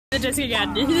disc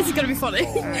again. This is gonna be funny.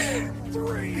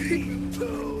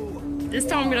 This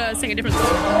time I'm gonna sing a different song.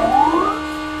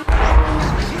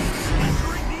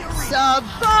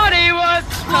 Somebody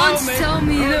once told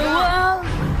me the world.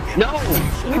 No!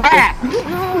 Crap! No!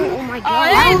 Oh my god! I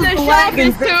hate the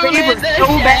sharpest tool in the so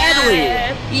badly!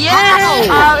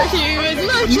 Yeah! She was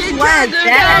looking that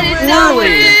is so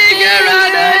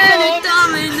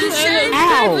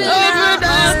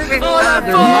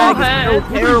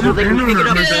terrible they can pick it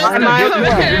up and fly miles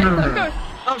away.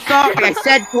 I'm sorry, I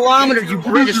said kilometers, you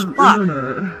British fuck!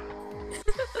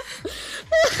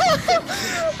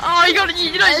 Oh, you know,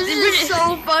 this is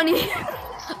so funny.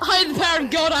 I had the power of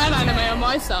God and anime on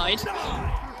my side.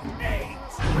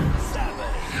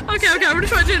 Okay, I'm gonna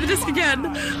try to do the disc again.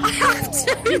 I have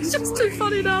to, it's just too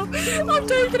funny now. I'm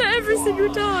taking it every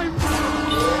single time.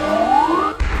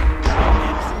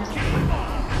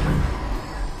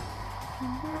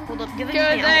 Hold up, give it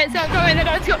Good, it's not coming,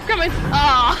 it's not coming.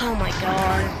 Ah. Oh my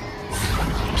god.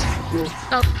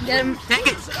 Oh, get him. Take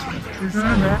it!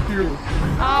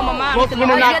 Oh, my man. Both of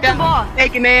them are knocked Get the ball. out.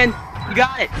 Take it, man. You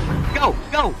got it. Go,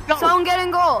 go, go. Someone get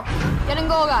in goal. Get in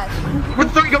goal, guys. For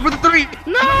the three, go for the three.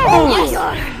 No! Oh, yes.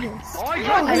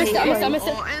 I missed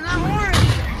it.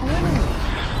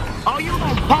 Oh, you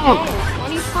little punk. Why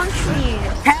do you punch me?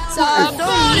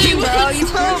 Somebody you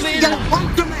told me You gotta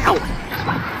punch them out.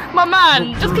 My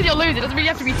man, just because you're losing doesn't mean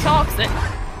you have to be toxic.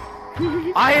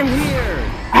 I am here.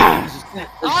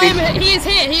 He is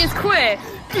here, he is queer.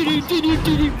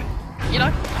 You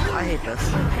know? I hate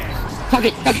this. Chug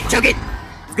it, chug it, chug it.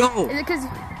 Let's go. Is it because...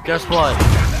 Guess what?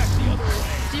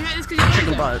 Do you hate this because you're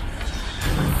Chicken butt.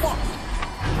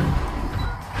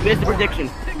 Missed the prediction.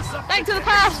 Back to the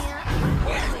past!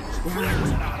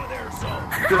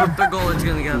 The goal is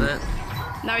gonna get it.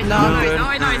 No, he's not. No,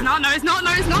 he's not. No, he's not.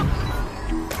 No, he's not.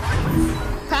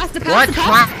 Pass the pass. What? The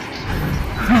pass.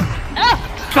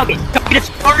 Chug it as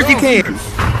far as you can.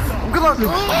 Good luck.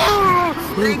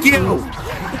 Thank you.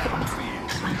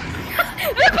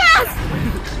 The pass!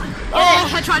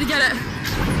 Oh, I tried to get it.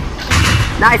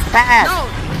 Nice pass. No.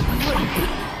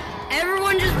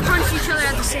 Everyone just punched each other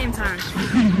at the same time.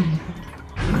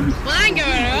 Well, I ain't going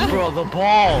anywhere. Bro, the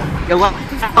ball. Yo, well,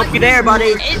 I'll help you there,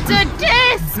 buddy. It's a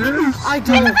disc! I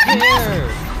don't care.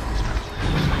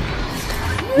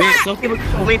 Man, so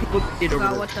many people did over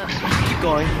God, there. what the... Keep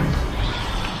going.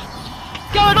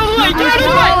 Going all the way, going all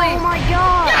the way! Oh my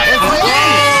god!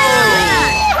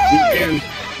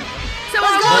 So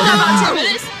what was that about 2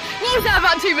 minutes? What was that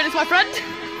about 2 minutes, my friend?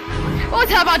 What was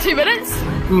that about 2 minutes?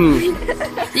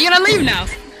 You gonna leave now?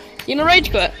 You gonna rage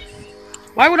quit?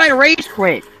 Why would I rage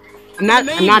quit? I'm not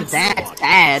that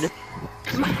bad.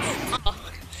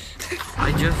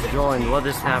 I just joined. What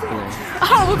is happening?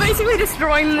 Oh, we're basically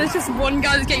destroying them. There's just one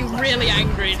guy that's getting really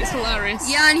angry. It's hilarious.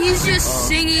 Yeah, and he's just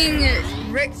singing,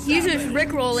 he's just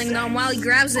rickrolling them while he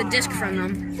grabs the disc from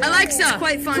them. Alexa, It's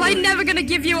quite funny. play Never Gonna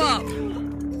Give You Up. Please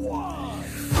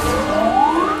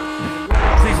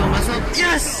don't mess up.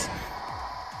 Yes!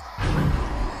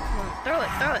 Throw it.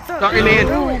 Sorry,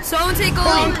 man. Someone take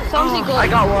goalie. Someone take goalie. I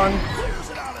got one.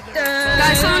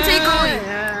 Guys, someone take goalie.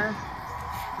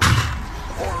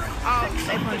 Oh,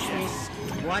 they punched me.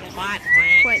 What?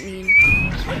 Quite mean.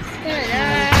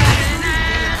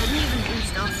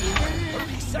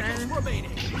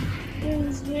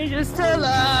 You just to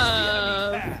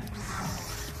love.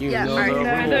 You Yeah, know alright,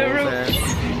 the the rules,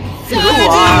 rules. man.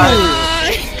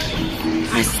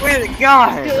 I swear to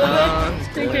God.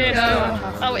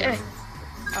 Oh, wait.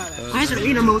 Why is it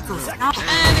Inamoto? Stop.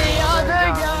 Any other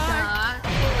guy.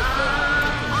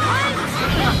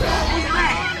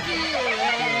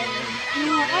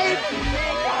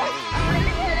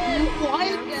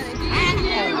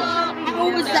 How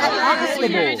is that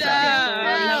possible?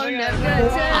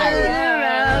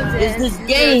 Is this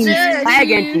game tag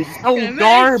entry so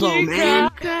garbo, man?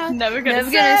 Never gonna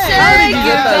say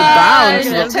goodbye.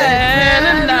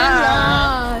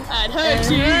 I'd hurt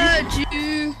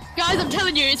you. Guys, I'm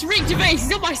telling you, it's Rick Gervais.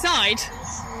 He's on my side.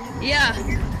 Yeah.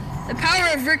 The power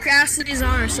of Rick Astley is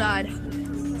on our side.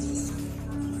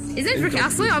 Is it Rick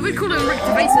Astley? I've been calling him Rick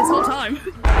Gervais this whole time.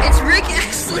 It's Rick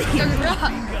Astley.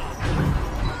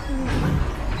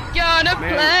 Gonna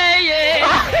play it. I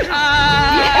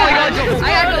got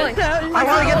goalie. I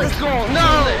want to get this goal.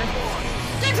 No.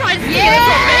 Don't try to steal it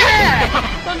from me.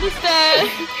 Understand?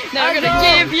 Never gonna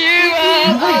give you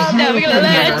up. Never gonna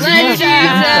let you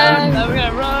down. Never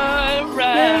gonna run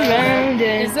around.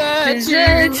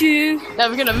 Desert you.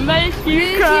 Never gonna make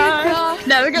you cry.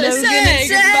 Never gonna say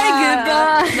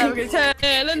goodbye. Never gonna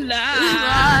tell a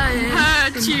lie.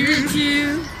 Hurt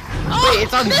you. Wait,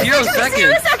 it's on 0 seconds.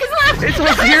 0 seconds left. It's on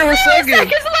 0 0 seconds.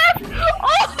 seconds left.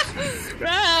 Oh.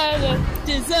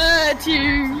 hurt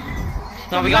you.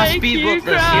 No, we gotta speed up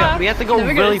this. Yeah, we have to go Then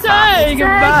we're really gonna fast. say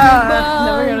goodbye.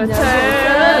 Then we're gonna tell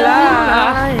a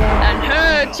lie and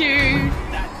hurt you.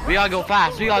 We gotta go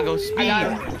fast. We gotta go speed.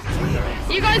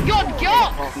 You guys got.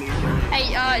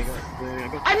 Hey,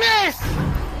 I missed.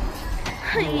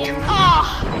 Oh,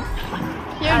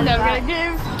 you're never gonna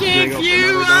give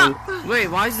you up. Wait,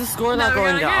 why is the score not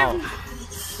going down?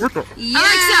 Yeah.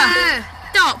 Alexa,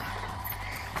 stop.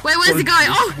 Wait, where's the guy?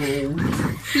 Oh,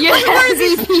 Yeah. where is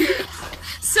he?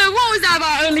 So what was that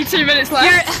about? Only 2 minutes left.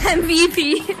 You're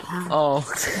MVP. Oh.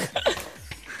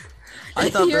 I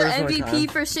thought You're there was more time.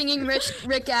 MVP for singing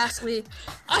Rick Astley.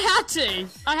 I had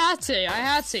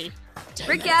to.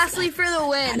 Rick Astley for the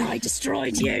win. I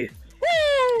destroyed you.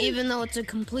 Even though it's a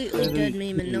completely dead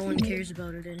meme and no one cares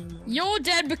about it anymore. You're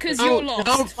dead because you're lost.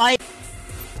 Don't fight.